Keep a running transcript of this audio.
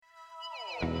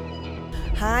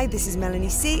Hi, this is Melanie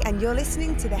C, and you're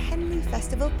listening to the Henley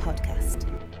Festival podcast.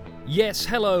 Yes,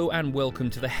 hello and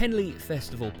welcome to the Henley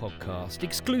Festival podcast.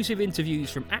 Exclusive interviews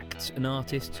from acts and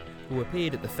artists who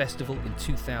appeared at the festival in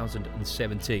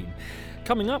 2017.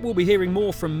 Coming up, we'll be hearing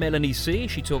more from Melanie C.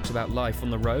 She talks about life on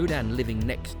the road and living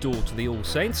next door to the All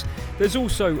Saints. There's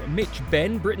also Mitch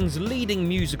Benn, Britain's leading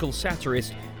musical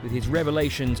satirist, with his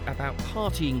revelations about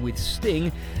partying with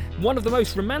Sting. One of the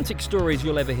most romantic stories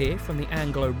you'll ever hear from the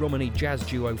Anglo-Romani jazz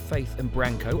duo Faith and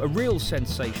Branco, a real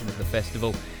sensation at the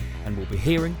festival. And we'll be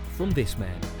hearing from this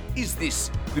man. Is this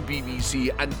the BBC?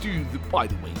 And by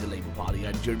the way, the Labour Party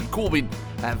and Jeremy Corbyn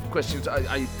have questions.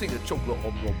 I think a chocolate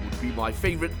omelette would be my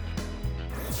favourite.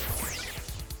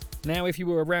 Now, if you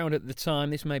were around at the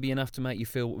time, this may be enough to make you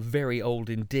feel very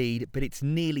old indeed, but it's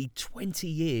nearly 20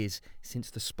 years since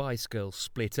the Spice Girls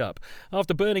split up.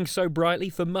 After burning so brightly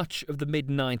for much of the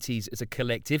mid-90s as a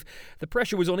collective, the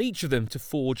pressure was on each of them to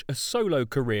forge a solo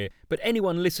career. But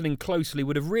anyone listening closely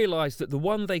would have realised that the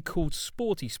one they called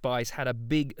Sporty Spice had a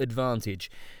big advantage.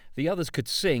 The others could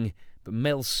sing, but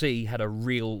Mel C had a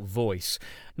real voice.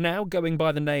 Now, going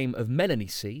by the name of Melanie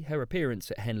C, her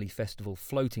appearance at Henley Festival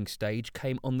floating stage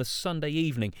came on the Sunday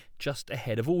evening, just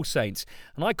ahead of All Saints,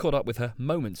 and I caught up with her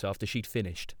moments after she'd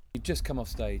finished. You'd just come off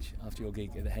stage after your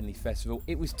gig at the Henley Festival.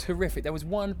 It was terrific. There was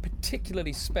one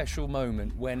particularly special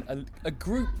moment when a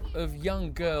group of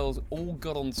young girls all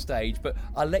got on stage, but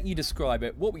I'll let you describe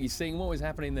it. What were you seeing? What was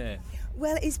happening there?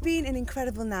 Well, it's been an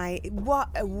incredible night. What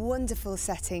a wonderful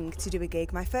setting to do a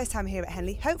gig. My first time here at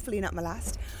Henley, hopefully not my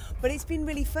last. But it's been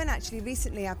really fun, actually.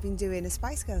 Recently, I've been doing a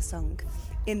Spice Girls song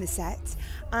in the set.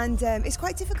 And it's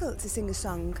quite difficult to sing a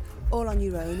song all on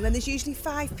your own when there's usually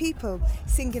 5 people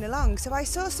singing along. So I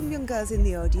saw some young girls in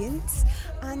the audience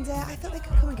and I thought they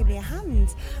could come and give me a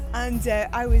hand. And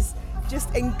I was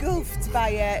just engulfed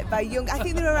by young... I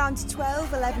think they were around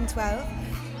 11, 12.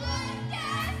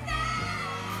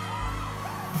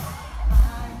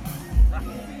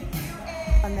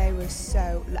 And they were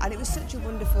and it was such a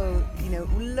wonderful,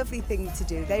 lovely thing to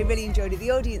do. They really enjoyed it. The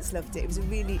audience loved it. It was a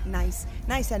really nice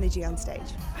energy on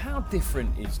stage. How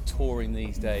different is touring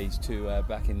these days to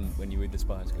back in when you were with the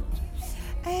Spice Girls?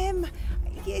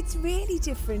 It's really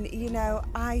different.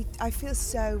 I feel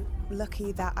so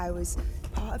lucky that I was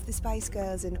part of the Spice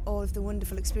Girls and all of the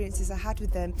wonderful experiences I had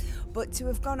with them, but to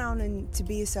have gone on and to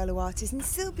be a solo artist and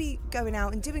still be going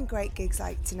out and doing great gigs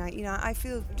like tonight, I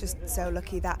feel just so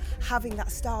lucky that having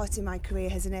that start in my career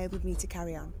has enabled me to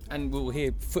carry on. And we'll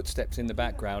hear footsteps in the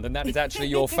background, and that is actually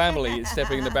your family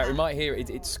stepping in the back. We might hear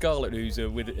it's Scarlett who's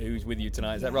with you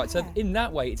tonight. Is that right? So in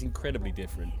that way, it's incredibly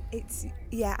different.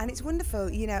 And it's wonderful.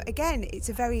 Again, it's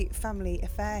a very family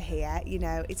affair here.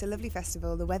 It's a lovely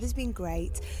festival. The weather's been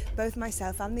great. Both myself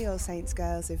and the All Saints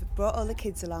girls have brought all the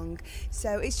kids along,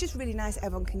 so it's just really nice that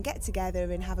everyone can get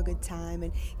together and have a good time.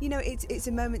 And it's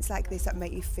in moments like this that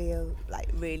make you feel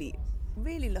like really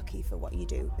lucky for what you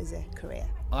do as a career.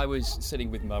 I was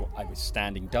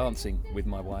standing dancing with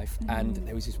my wife, and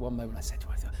there was this one moment I said to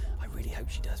her, I really hope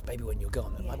she does, baby, when you're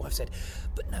gone. And my wife said,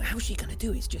 but no, how's she going to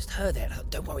do it? It's just her there.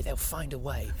 Don't worry, they'll find a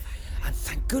way. And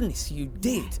thank goodness you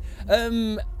did.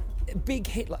 Big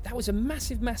hit, like that was a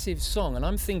massive song, and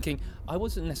I'm thinking, I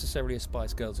wasn't necessarily a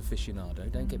Spice Girls aficionado,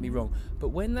 don't get me wrong, but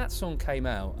when that song came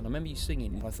out and I remember you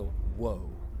singing, I thought, whoa,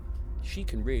 she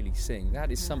can really sing.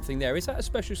 That is something there. Is that a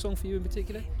special song for you in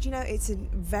particular? Do you know, it's a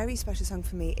very special song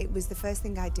for me. It was the first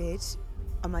thing I did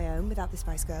on my own without the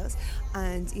Spice Girls,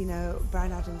 and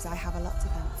Bryan Adams I have a lot to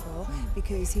thank for,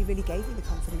 because he really gave me the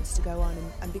confidence to go on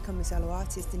and become a solo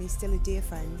artist, and he's still a dear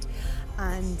friend,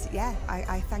 and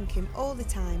I thank him all the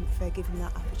time for giving me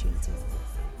that opportunity.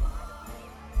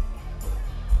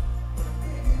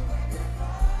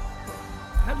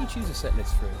 How do you choose a set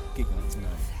list for a gig like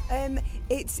tonight?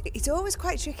 It's always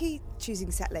quite tricky choosing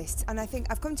set lists, and I think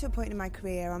I've come to a point in my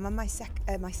career. I'm on my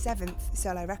 7th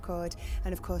solo record,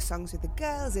 and of course songs with the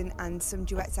girls and some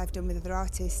duets I've done with other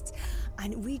artists,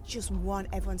 and we just want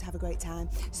everyone to have a great time.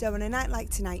 So on a night like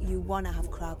tonight, you want to have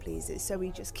crowd pleasers, so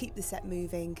we just keep the set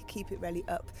moving, keep it really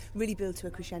up, really build to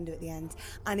a crescendo at the end,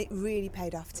 and it really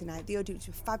paid off tonight. The audience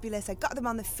were fabulous. I got them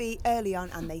on the feet early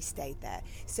on and they stayed there.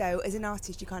 So as an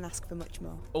artist, you can't ask for much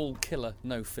more. All killer,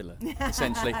 no filler,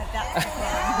 essentially. Thank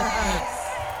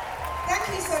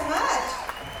you so much.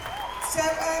 So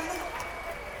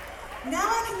now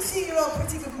I can see you're all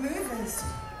pretty good movers.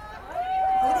 I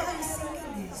wonder how you're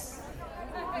singing this.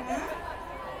 It's not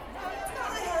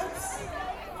my hopes.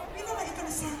 You know that you're going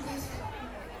to sound good.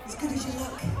 As good as you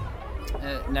look.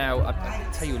 Now,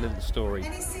 I'll tell you a little story.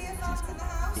 Any CFRs in the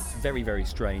house? It's very, very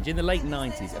strange. In the late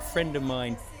 90s, a friend of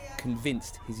mine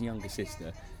convinced his younger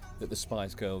sister that the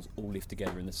Spice Girls all live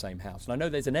together in the same house. And I know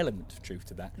there's an element of truth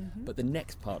to that, but the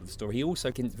next part of the story, he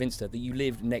also convinced her that you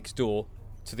lived next door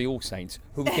to the All Saints,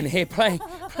 who we can hear playing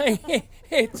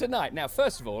here tonight. Now,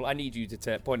 first of all, I need you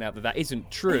to point out that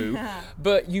isn't true,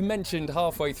 but you mentioned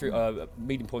halfway through,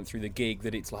 meeting point through the gig,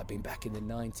 that it's like being back in the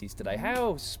 90s today.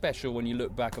 How special, when you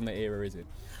look back on the era, is it?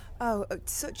 Oh,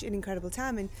 such an incredible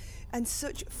time and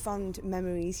such fond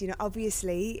memories. You know,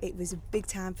 obviously it was a big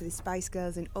time for the Spice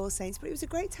Girls and All Saints, but it was a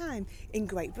great time in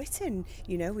Great Britain.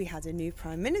 You know, we had a new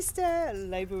Prime Minister, a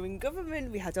Labour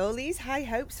government, we had all these high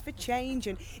hopes for change,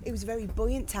 and it was a very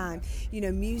buoyant time. You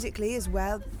know, musically as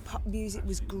well, pop music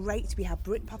was great, we had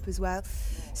Britpop as well.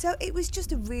 So it was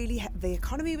just the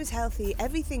economy was healthy,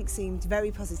 everything seemed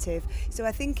very positive. So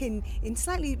I think in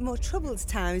slightly more troubled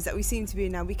times that we seem to be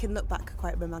in now, we can look back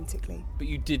quite romantically. But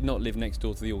you did not live next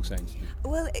door to the All Saints.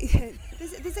 Well,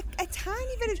 there's a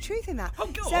tiny bit of truth in that. Oh,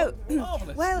 go on.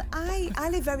 Marvellous. Well, I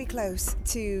live very close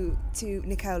to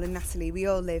Nicole and Natalie. We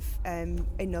all live in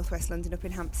northwest London, up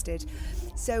in Hampstead.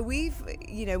 So we've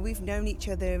known each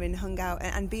other and hung out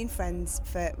and been friends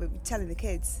for, telling the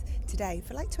kids today,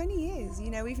 for like 20 years. You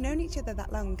know, we've known each other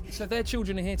that long. So their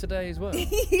children are here today as well.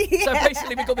 Yeah. So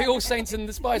basically we've got the All Saints and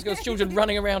the Spice Girls children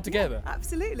running around together.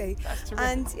 Absolutely. That's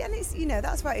terrific. And it's, you know,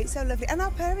 that's why it's so lovely. And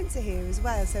our parents are here as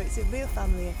well, so it's a real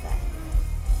family affair.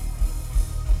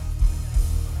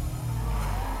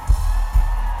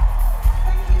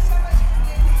 Thank you so much for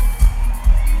being here.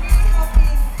 You really have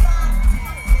been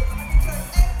fantastic. I've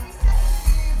enjoyed every second of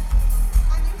you,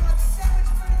 and you have so much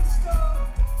fun in store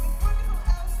with wonderful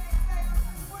Elsa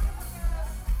chaos and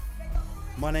wonderful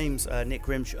girls. My name's Nick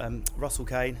Grimsh, Russell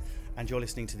Kane, and you're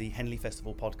listening to the Henley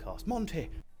Festival podcast. Monty.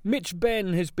 Mitch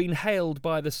Benn has been hailed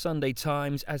by the Sunday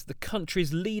Times as the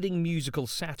country's leading musical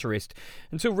satirist.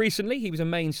 Until recently, he was a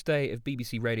mainstay of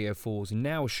BBC Radio 4's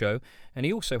Now Show, and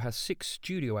he also has 6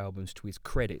 studio albums to his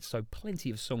credit, so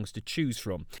plenty of songs to choose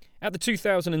from. At the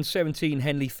 2017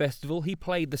 Henley Festival, he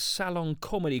played the Salon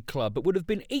Comedy Club, but would have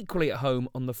been equally at home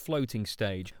on the floating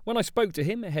stage. When I spoke to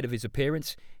him ahead of his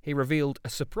appearance, he revealed a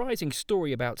surprising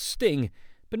story about Sting,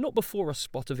 but not before a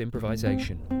spot of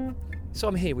improvisation. So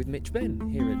I'm here with Mitch Benn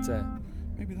here at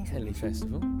Henley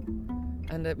Festival.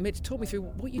 And Mitch, talk me through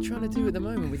what you're trying to do at the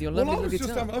moment with your lovely little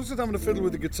guitar. I was just having a fiddle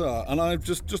with the guitar, and I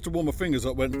just to warm my fingers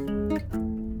up went.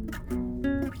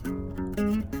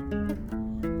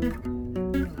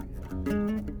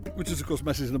 Which is, of course,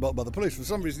 Messages in a Bottle by the Police. For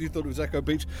some reason, you thought it was Echo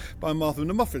Beach by Martha and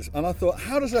the Muffins, and I thought,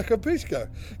 how does Echo Beach go?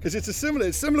 Because it's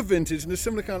similar vintage and a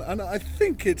similar kind of, and I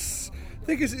think is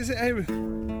it?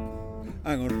 Hang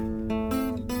on.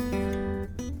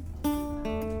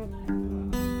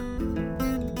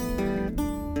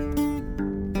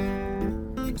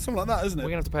 Something like that, isn't it?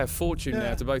 We're going to have to pay a fortune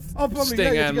now to both Probably,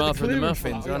 Sting yeah, and to get Martha the and the clearing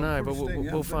Muffins. for that. I know, but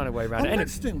we'll find a way around it. I met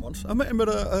Sting once. I met him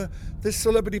at this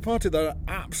celebrity party that I had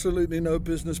absolutely no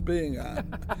business being at,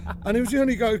 and he was the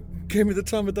only guy who gave me the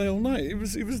time of day all night. He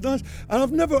was nice,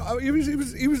 and he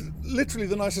was literally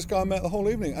the nicest guy I met the whole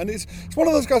evening. And it's one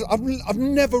of those guys. I've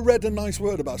never read a nice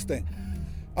word about Sting.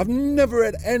 I've never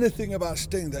read anything about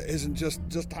Sting that isn't just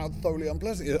how thoroughly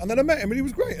unpleasant he is. And then I met him, and he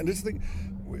was great. And I just think,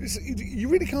 you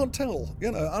really can't tell, you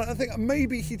know. And I think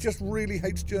maybe he just really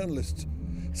hates journalists.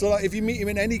 So, like, if you meet him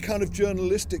in any kind of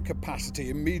journalistic capacity,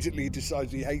 immediately he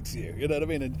decides he hates you. You know what I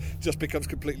mean? And just becomes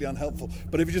completely unhelpful.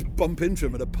 But if you just bump into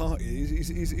him at a party,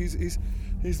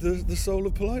 he's the soul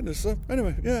of politeness. So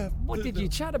anyway, yeah. What did you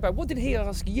chat about? What did he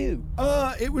ask you?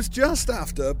 It was just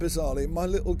after, bizarrely, my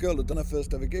little girl had done her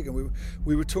first ever gig, and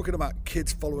we were talking about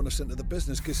kids following us into the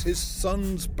business because his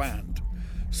son's band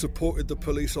supported the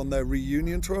Police on their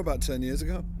reunion tour about 10 years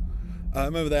ago. I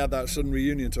remember they had that sudden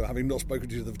reunion tour, having not spoken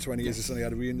to each other for 20 years. They suddenly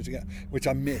had a reunion together, which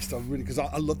I missed. Because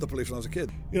I loved the Police when I was a kid.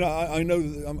 You know, I know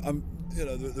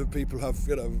that the people have,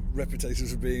 you know,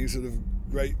 reputations of being sort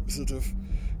of great, sort of,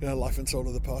 you know, life and soul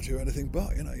of the party or anything,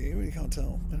 but, you know, you really can't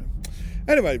tell. You know.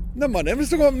 Anyway, never mind.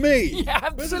 Let's talk about me. Yeah,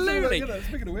 absolutely. You know,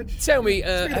 speaking of which, tell me,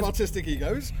 speaking of artistic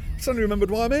egos, suddenly remembered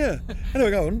why I'm here.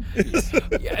 Anyway, go on.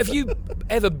 have you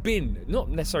ever been, not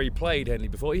necessarily played Henley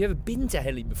before, have you ever been to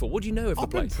Henley before? What do you know of the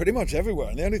I've been place? pretty much everywhere,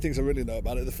 and the only things I really know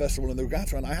about it are the festival and the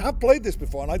regatta, and I have played this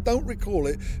before, and I don't recall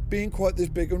it being quite this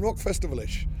big and rock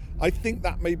festival-ish. I think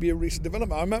that may be a recent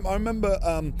development. I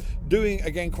remember doing,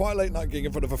 again, quite a late night gig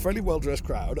in front of a fairly well-dressed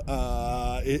crowd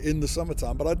in the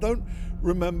summertime, but I don't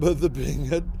remember there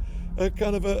being a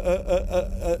kind of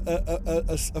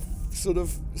a sort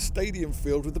of stadium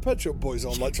field with the Pet Shop Boys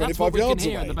on, like 25 That's what we yards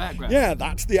can hear away. in the background. Yeah,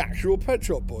 that's the actual Pet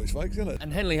Shop Boys, folks, isn't it?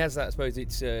 And Henley has that, I suppose,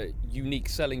 its unique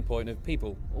selling point of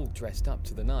people all dressed up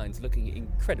to the nines, looking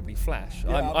incredibly flash.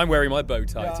 Yeah, I'm wearing my bow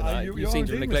tie tonight. You seem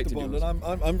to have neglected Bond, yours.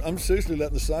 and I'm seriously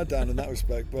letting the side down in that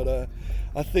respect. But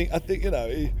I think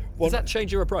Does that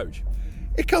change your approach?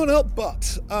 It can't help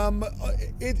but.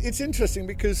 It's interesting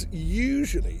because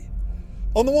usually,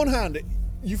 on the one hand,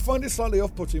 you find it slightly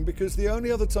off-putting because the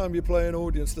only other time you play an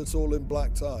audience that's all in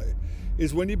black tie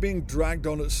is when you're being dragged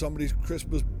on at somebody's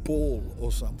Christmas ball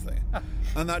or something.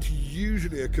 And that's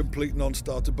usually a complete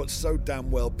non-starter, but so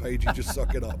damn well paid you just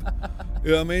suck it up.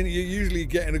 You know what I mean? You're usually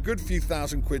getting a good few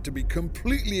 £1,000 to be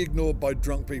completely ignored by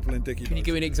drunk people in dicky. Can you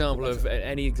give me an example of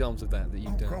any examples of that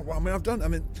you've done? God,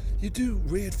 well, you do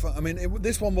weird fun.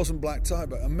 This one wasn't black tie,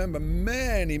 but I remember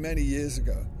many, many years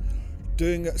ago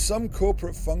doing some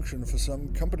corporate function for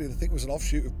some company. I think it was an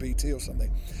offshoot of BT or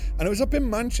something, and it was up in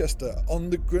Manchester on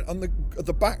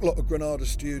the back lot of Granada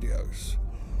Studios.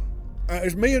 It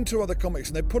was me and two other comics,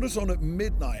 and they put us on at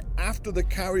midnight after the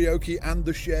karaoke and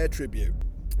the Cher tribute.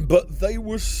 But they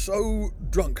were so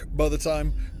drunk by the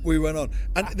time we went on.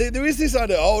 And there is this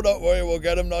idea, oh, don't worry, we'll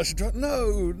get them nice and drunk.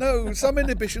 No, some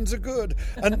inhibitions are good.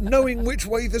 And knowing which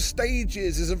way the stage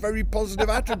is a very positive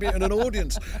attribute in an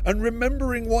audience. And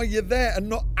remembering why you're there and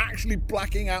not actually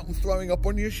blacking out and throwing up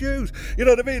on your shoes. You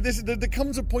know what I mean? There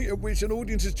comes a point at which an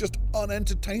audience is just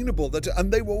unentertainable.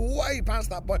 And they were way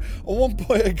past that point. At one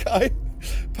point, a guy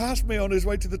passed me on his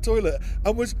way to the toilet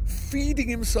and was feeding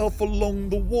himself along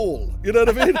the wall. You know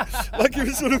what I mean? Like he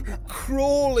was sort of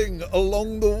crawling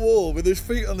along the wall with his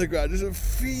feet on the ground, just sort of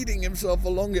feeding himself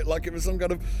along it like it was some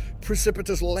kind of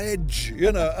precipitous ledge,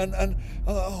 you know. And I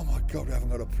thought, oh my God, we haven't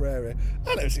got a prayer here.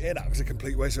 And it was a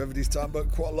complete waste of everybody's time,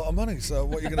 but quite a lot of money. So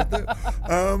what are you going to do?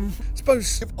 I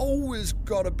suppose you've always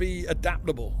got to be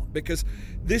adaptable because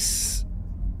this.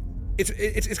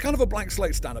 It's kind of a blank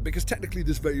slate standard because technically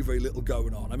there's very, very little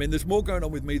going on. I mean, there's more going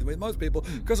on with me than with most people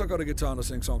because I've got a guitar and I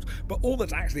sing songs. But all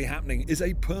that's actually happening is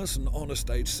a person on a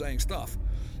stage saying stuff.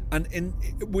 And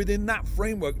within that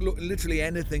framework, look, literally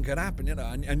anything could happen, you know.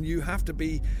 And you have to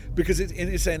be, because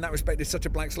it's in that respect, it's such a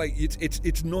blank slate.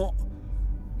 It's not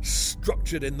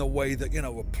structured in the way that, you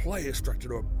know, a play is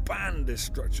structured or a band is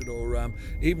structured or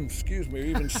even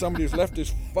somebody who's left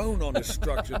his phone on is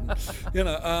structured. And, you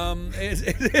know, that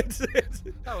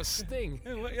was Sting.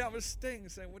 Yeah, it was Sting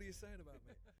saying, what are you saying about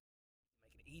me?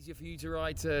 Make it easier for you to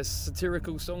write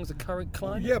satirical songs, the current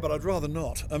climate? Yeah, but I'd rather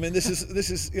not. I mean, this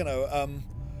is you know,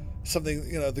 something,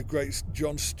 you know, the great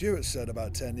John Stewart said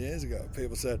about 10 years ago.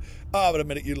 People said, but a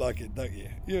minute, you like it, don't you?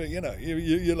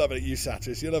 You love it, you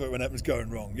satirists. You love it when everything's going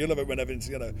wrong. You love it when everything's,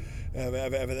 you know,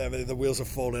 the wheels are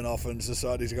falling off and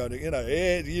society's going, you know,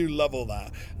 you love all that.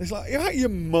 And it's like, you're out of your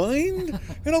mind?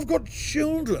 You know, I've got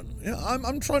children. You know,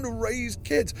 I'm trying to raise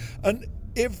kids. And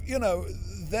if, you know,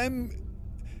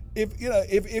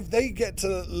 if they get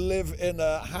to live in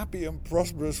a happy and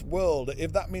prosperous world,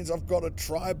 if that means I've got to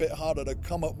try a bit harder to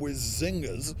come up with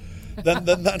zingers, then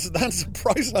that's the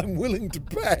price I'm willing to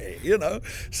pay, you know.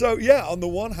 So yeah, on the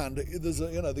one hand,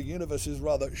 the universe is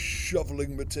rather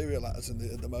shoveling material at us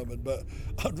at the moment, but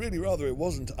I'd really rather it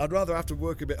wasn't. I'd rather have to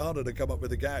work a bit harder to come up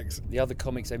with the gags. The other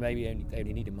comics, they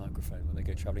only need a microphone when they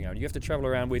go travelling around. You have to travel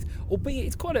around with,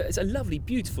 albeit it's a lovely,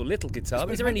 beautiful little guitar.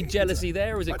 But is there any jealousy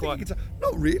there, or is it quite?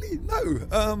 Not really,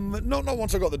 no. Not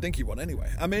once I got the dinky one,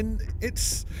 anyway. I mean,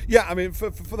 for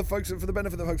the folks, for the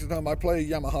benefit of the folks at home, I play a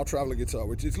Yamaha Traveller guitar,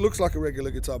 which looks like a regular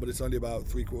guitar, but it's only about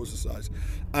 3/4 the size.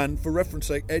 And for reference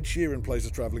sake, Ed Sheeran plays a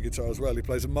Traveller guitar as well. He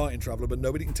plays a Martin Traveller, but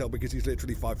nobody can tell because he's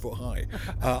literally 5 foot high.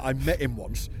 I met him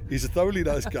once. He's a thoroughly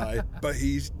nice guy, but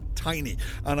he's tiny.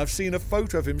 And I've seen a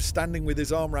photo of him standing with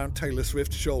his arm around Taylor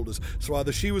Swift's shoulders. So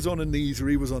either she was on her knees or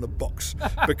he was on a box,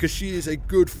 because she is a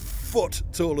good foot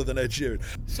taller than Ed Sheeran.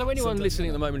 So anyone listening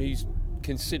at the moment who's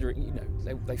considering, you know,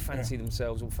 they fancy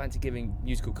themselves or fancy giving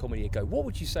musical comedy a go, what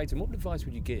would you say to them? What advice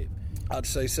would you give? I'd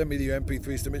say send me the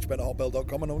MP3s to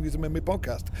mitchbennett@hotmail.com and I'll use them in my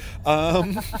podcast.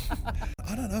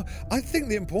 I don't know. I think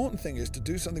the important thing is to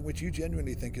do something which you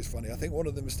genuinely think is funny. I think one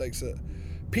of the mistakes that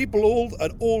people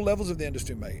at all levels of the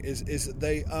industry make is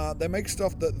they make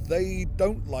stuff that they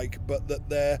don't like, but that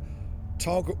their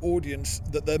target audience,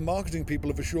 that their marketing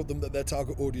people have assured them that their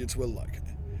target audience will like.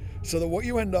 So that what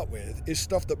you end up with is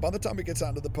stuff that by the time it gets out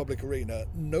into the public arena,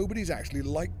 nobody's actually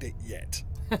liked it yet.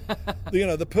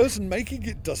 The person making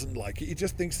it doesn't like it. He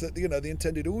just thinks that the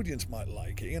intended audience might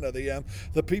like it.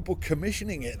 The people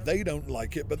commissioning it, they don't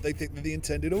like it, but they think that the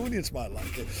intended audience might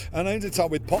like it. And I end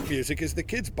up with pop music is the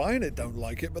kids buying it don't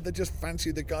like it, but they just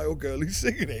fancy the guy or girl who's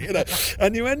singing it.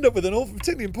 And you end up with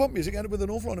particularly in pop music, with an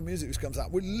awful lot of music which comes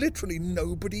out which literally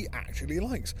nobody actually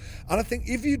likes. And I think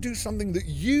if you do something that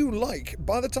you like,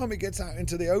 by the time it gets out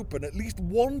into the open, at least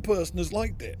one person has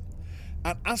liked it.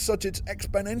 And as such, it's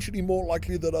exponentially more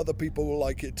likely that other people will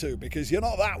like it too, because you're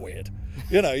not that weird.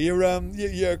 You're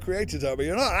a creator, but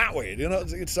you're not that weird.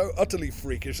 It's so utterly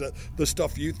freakish that the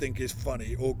stuff you think is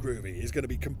funny or groovy is going to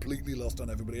be completely lost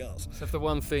on everybody else. So if the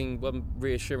one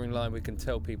reassuring line we can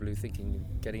tell people who are thinking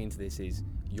getting into this is,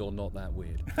 you're not that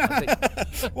weird.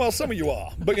 Well, some of you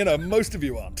are, but most of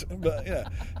you aren't.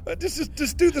 But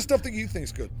just do the stuff that you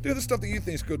think's good. Do the stuff that you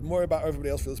think's good, and worry about how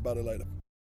everybody else feels about it later.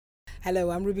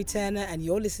 Hello, I'm Ruby Turner, and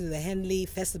you're listening to the Henley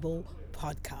Festival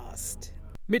podcast.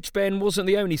 Mitch Benn wasn't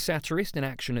the only satirist in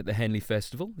action at the Henley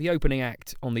Festival. The opening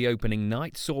act on the opening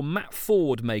night saw Matt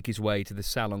Ford make his way to the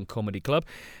Salon Comedy Club.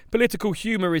 Political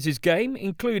humour is his game,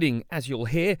 including, as you'll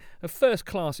hear, a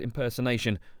first-class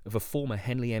impersonation of a former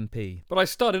Henley MP. But I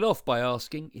started off by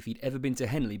asking if he'd ever been to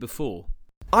Henley before.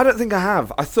 I don't think I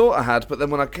have. I thought I had, but then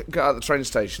when I got out of the train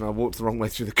station, I walked the wrong way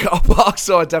through the car park,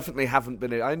 so I definitely haven't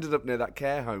been here. I ended up near that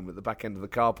care home at the back end of the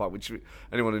car park, which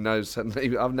anyone who knows,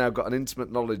 I've now got an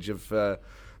intimate knowledge of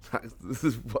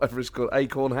whatever it's called,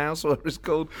 Acorn House, or whatever it's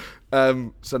called.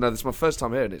 So no, this is my first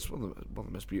time here, and it's one of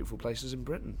the most beautiful places in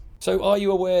Britain. So are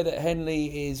you aware that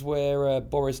Henley is where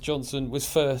Boris Johnson was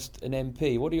first an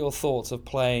MP? What are your thoughts of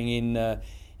playing in,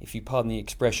 if you pardon the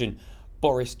expression,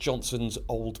 Boris Johnson's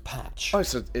old patch? Oh,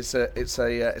 it's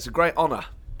a great honour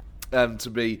to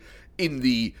be in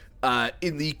the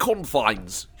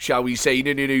confines, shall we say?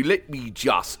 No. Let me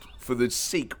just, for the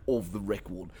sake of the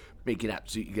record, make it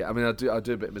absolutely. I mean, I do a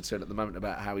bit of material at the moment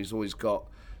about how he's got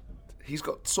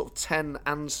sort of 10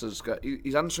 answers.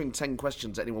 He's answering 10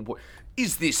 questions at any one point.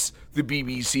 Is this the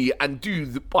BBC?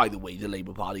 And by the way, the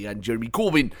Labour Party and Jeremy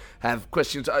Corbyn have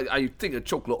questions. I think a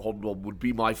chocolate hot dog would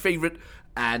be my favourite.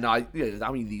 And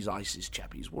these ISIS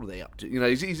chappies, what are they up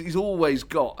to? He's always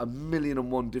got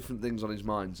 1,000,001 different things on his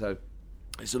mind. So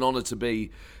it's an honour to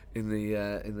be in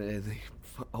the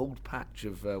old patch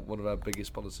of one of our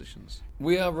biggest politicians.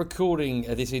 We are recording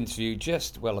this interview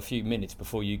just, a few minutes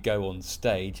before you go on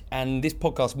stage, and this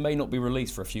podcast may not be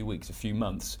released for a few weeks, a few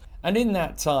months. And in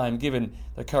that time, given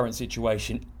the current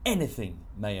situation, anything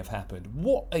may have happened.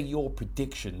 What are your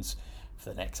predictions for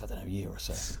the next, year or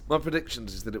so? My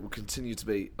predictions is that it will continue to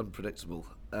be unpredictable.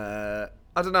 I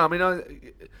don't know. I mean,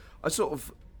 I sort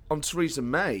of, on Theresa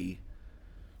May,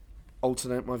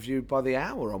 alternate my view by the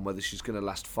hour on whether she's going to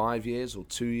last 5 years or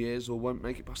 2 years or won't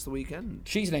make it past the weekend.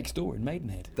 She's next door in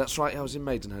Maidenhead. That's right. I was in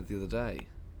Maidenhead the other day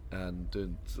and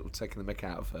sort of taking the mick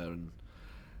out of her, and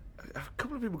a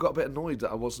couple of people got a bit annoyed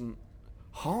that I wasn't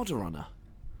harder on her,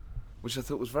 which I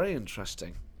thought was very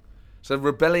interesting. So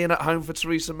rebellion at home for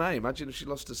Theresa May. Imagine if she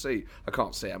lost a seat. I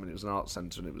can't see it. I mean, it was an arts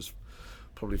centre and it was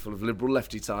probably full of liberal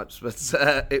lefty types, but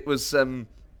it was, the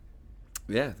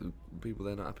people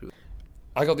there not happy with it.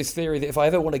 I got this theory that if I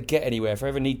ever want to get anywhere, if I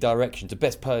ever need directions, the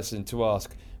best person to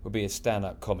ask would be a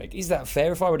stand-up comic. Is that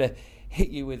fair? If I were to hit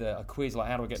you with a quiz like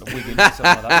how do I get the wig in or something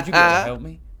like that, would you be able to help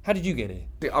me? How did you get here?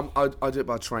 I do it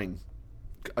by train.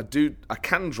 I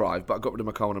can drive, but I got rid of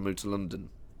my car when I moved to London.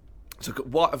 So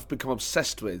what I've become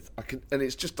obsessed with, and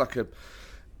it's just like I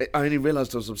only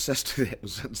realised I was obsessed with it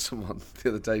when someone the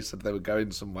other day said they were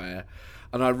going somewhere,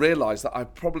 and I realised that I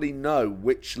probably know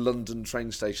which London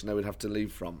train station they would have to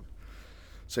leave from.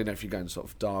 So, if you're going sort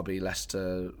of Derby,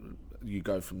 Leicester, you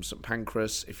go from St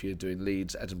Pancras. If you're doing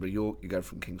Leeds, Edinburgh, York, you go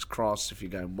from King's Cross. If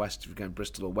you're going west, if you're going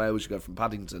Bristol or Wales, you go from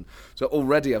Paddington. So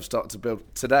already I've started to build,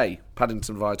 today,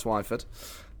 Paddington via Twyford.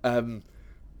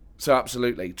 So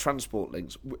absolutely, transport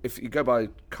links. If you go by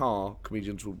car,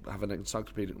 comedians will have an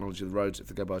encyclopedic knowledge of the roads. If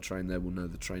they go by train, they will know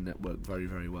the train network very,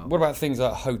 very well. What about things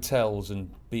like hotels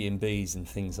and B&Bs and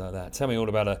things like that? Tell me all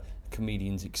about a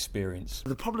comedian's experience.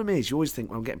 The problem is, you always think,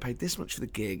 well, I'm getting paid this much for the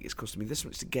gig, it's costing me this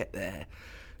much to get there.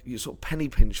 You sort of penny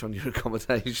pinch on your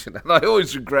accommodation, and I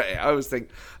always regret it. I always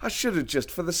think, I should have just,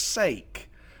 for the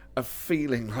sake of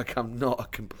feeling like I'm not a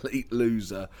complete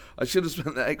loser, I should have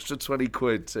spent that extra 20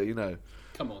 quid to,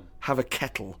 come on, have a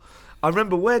kettle. I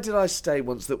remember, where did I stay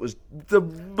once that was the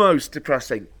most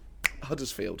depressing?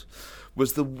 Huddersfield,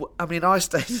 was I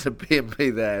stayed in a B&B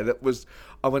there that was,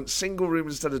 I went single room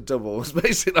instead of double. It was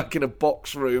basically like in a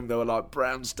box room. There were like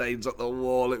brown stains up the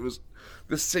wall. It was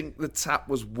the sink, the tap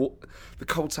was the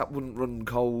cold tap wouldn't run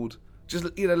cold. Just,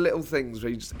 little things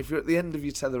where if you're at the end of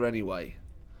your tether anyway,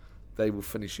 they will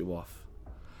finish you off.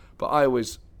 But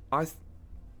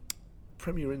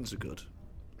Premier Inns are good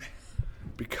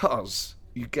because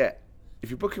you get, if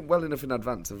you're booking well enough in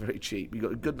advance, they're very cheap. You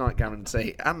got a good night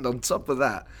guarantee, and on top of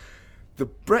that, the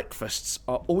breakfasts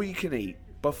are all you can eat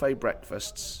buffet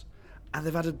breakfasts, and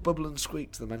they've added bubble and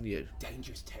squeak to the menu.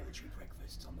 Dangerous territory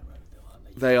breakfasts on the road, though,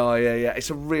 aren't they? They are, yeah. It's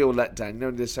a real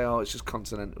letdown. They say, oh, it's just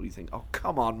continental. You think, oh,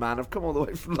 come on, man, I've come all the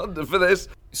way from London for this.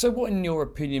 So what, in your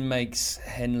opinion, makes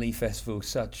Henley Festival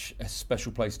such a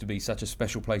special place to be, such a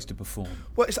special place to perform?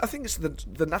 Well, I think it's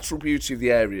the natural beauty of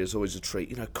the area is always a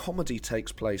treat. Comedy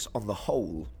takes place, on the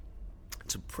whole,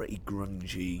 it's a pretty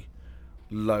grungy,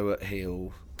 low at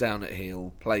heel, down at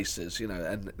heel places,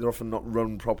 and they're often not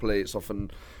run properly. It's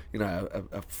often,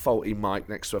 a faulty mic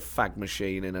next to a fag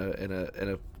machine in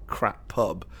a crap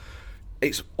pub.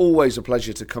 It's always a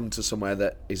pleasure to come to somewhere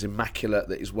that is immaculate,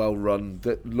 that is well run,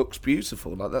 that looks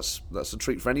beautiful. Like that's a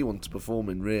treat for anyone to perform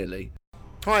in, really.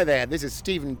 Hi there, this is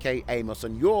Stephen K. Amos,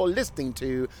 and you're listening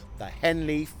to the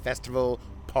Henley Festival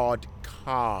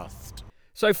Podcast.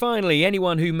 So finally,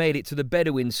 anyone who made it to the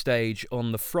Bedouin stage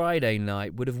on the Friday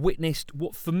night would have witnessed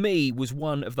what for me was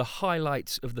one of the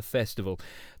highlights of the festival.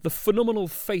 The phenomenal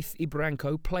Faith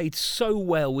Ibranco played so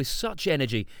well with such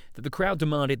energy that the crowd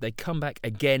demanded they come back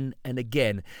again and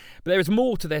again. But there is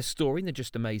more to their story than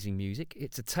just amazing music.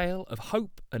 It's a tale of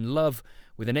hope and love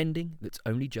with an ending that's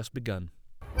only just begun.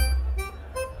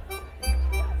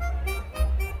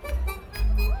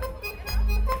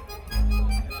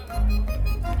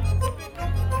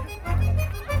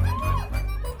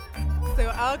 So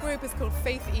our group is called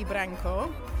Faith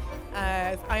Ibranco.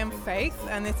 I am Faith,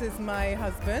 and this is my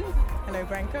husband. Hello,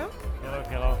 Branco.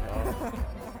 Hello.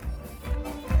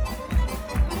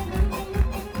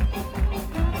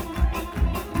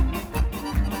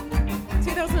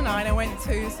 2009, I went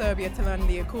to Serbia to learn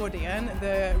the accordion,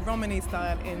 the Romani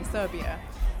style in Serbia.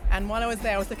 And while I was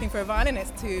there, I was looking for a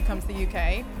violinist to come to the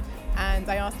UK. And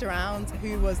I asked around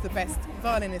who was the best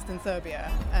violinist in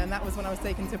Serbia. And that was when I was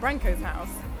taken to Branco's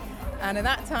house. And at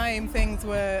that time, things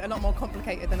were a lot more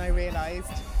complicated than I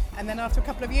realised. And then after a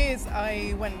couple of years,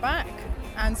 I went back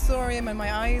and saw him, and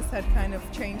my eyes had kind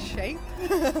of changed shape.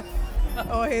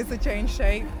 Oh, here's the changed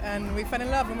shape. And we fell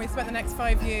in love, and we spent the next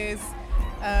 5 years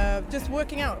just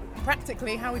working out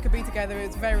practically how we could be together. It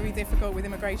was very difficult with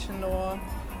immigration law.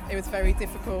 It was very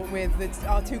difficult with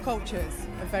our two cultures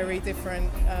are very different.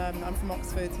 I'm from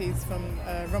Oxford, he's from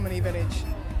Romani village.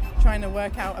 Trying to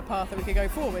work out a path that we could go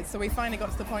forward. So we finally got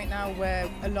to the point now where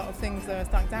a lot of things are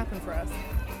starting to happen for us.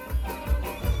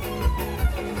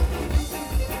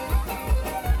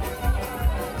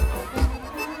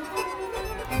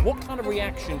 What kind of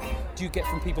reaction do you get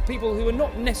from people who are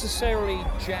not necessarily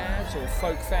jazz or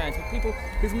folk fans, but people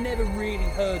who've never really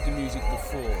heard the music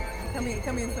before? Tell me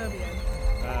in Serbian.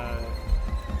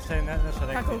 Šta je naša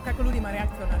reakcija? Kako ljudi ima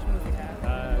reakciju na našu muziku?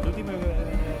 Ljudi imaju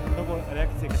mnogo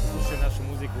reakcije kad slušaju našu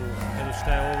muziku, kažu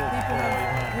šta je ovo, People ovo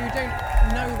ima. who don't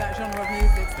know that genre of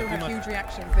music still have huge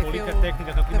reactions. They feel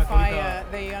the fire,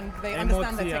 they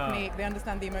understand the technique, they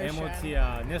understand the emotion.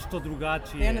 Emocija, nešto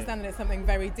drugačije. They understand that it's something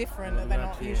very different that they're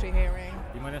not usually hearing.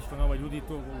 Ima nešto novo, ljudi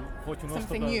to hoću non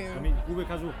stop. Mi uvijek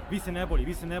kažu, vi ste najbolji,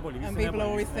 vi ste najbolji, vi ste najbolji. And people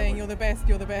are always saying, you're the best,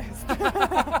 you're the best.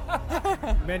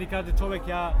 Meni kaže čovjek,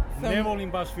 ja ne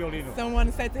volim baš violinu.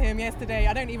 Someone said to him yesterday,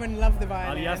 I don't even love the violin.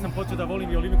 Ali ja sam počeo da volim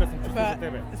violinu kad sam čuo za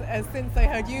tebe. But since I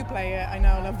heard you play it, I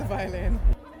now love the violin.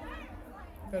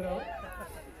 Hello.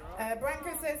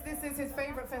 Branko says this is his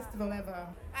favourite festival ever.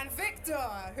 And Victor,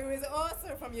 who is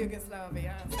also from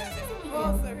Yugoslavia, says it's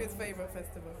also his favourite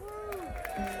festival.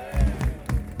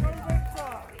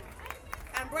 Victor.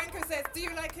 And Branko says, do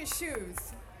you like his shoes?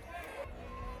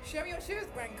 Show your shoes,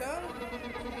 Branko.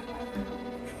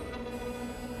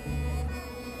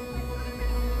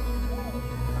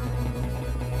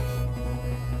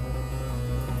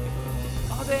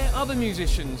 Are there other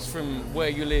musicians from where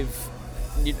you live,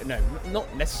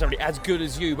 not necessarily as good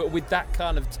as you, but with that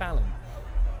kind of talent?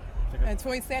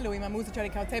 Tvoj selu ima muzičari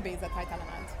kao tebi za taj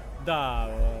talent. Da,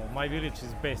 my village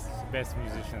is best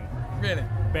musician. Really?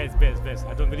 Best.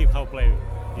 I don't believe how play.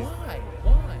 Why?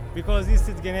 Because this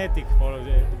is genetic for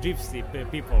the gypsy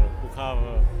people who have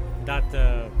that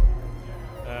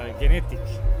genetic.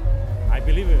 I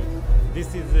believe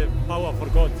this is the power for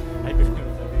God. I believe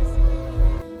that this.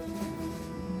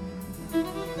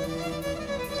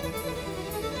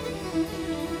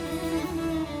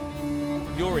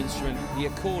 instrument, the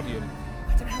accordion.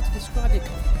 I don't know how to describe it.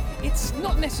 It's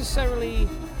not necessarily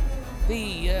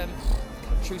the.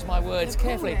 Choose my words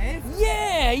carefully.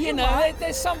 Yeah, you know,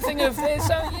 there's something of this.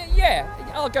 Yeah,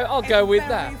 I'll go with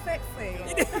that. Sexy.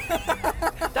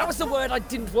 That was the word I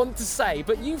didn't want to say,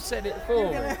 but you said it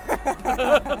for me.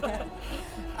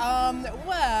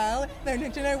 Well, no, do you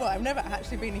know what? I've never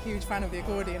actually been a huge fan of the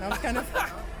accordion. I was kind of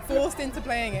forced into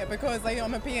playing it because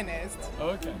I'm a pianist.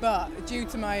 Okay. But due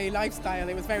to my lifestyle,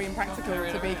 it was very impractical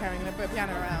to be carrying a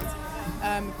piano around.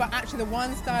 But actually, the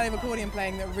one style of accordion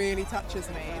playing that really touches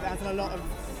me, that has a lot of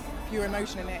pure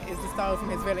emotion in it, is the style from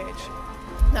his village.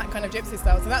 That kind of gypsy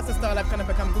style. So that's the style I've kind of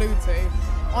become glued to.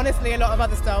 Honestly, a lot of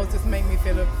other styles just make me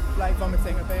feel like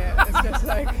vomiting a bit. It's just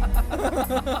like...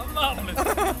 Marvellous.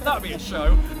 That'd be a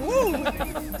show. Woo!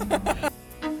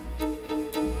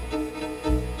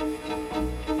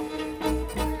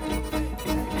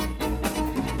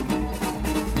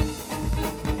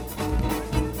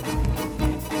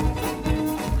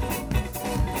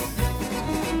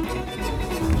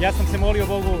 Ja sam se molio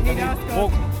Bogu da mi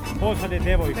Bog pošalje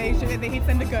devojku He'd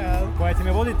send a girl koja će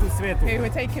me voditi u svetu who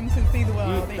would take him to see the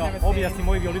world i he'd da never seen. objasni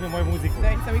moju violinu i moju muziku So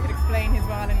he could explain his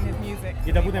violin and his music.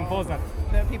 i da budem poznat.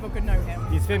 That people could know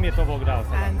him. I sve mi je to Bog dao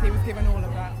sada. And he was given all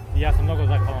of that. I ja sam mnogo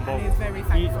zahvalan Bogu. And he's very I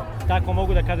thankful. tako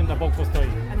mogu da kažem da Bog postoji.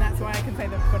 And that's why I can say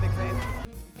that God exists.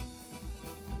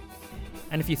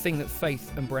 And if you think that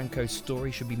Faith and Branko's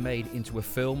story should be made into a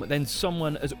film, then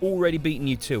someone has already beaten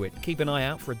you to it. Keep an eye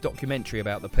out for a documentary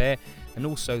about the pair and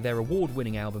also their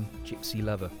award-winning album, Gypsy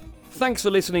Lover. Thanks for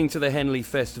listening to the Henley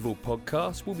Festival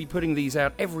podcast. We'll be putting these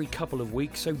out every couple of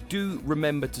weeks, so do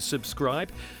remember to subscribe.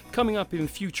 Coming up in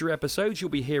future episodes, you'll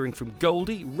be hearing from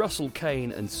Goldie, Russell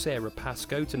Kane and Sarah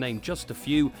Pascoe, to name just a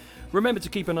few. Remember to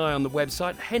keep an eye on the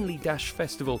website,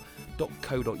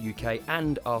 henley-festival.co.uk,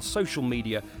 and our social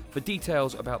media for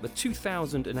details about the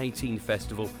 2018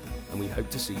 festival, and we hope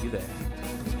to see you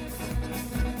there.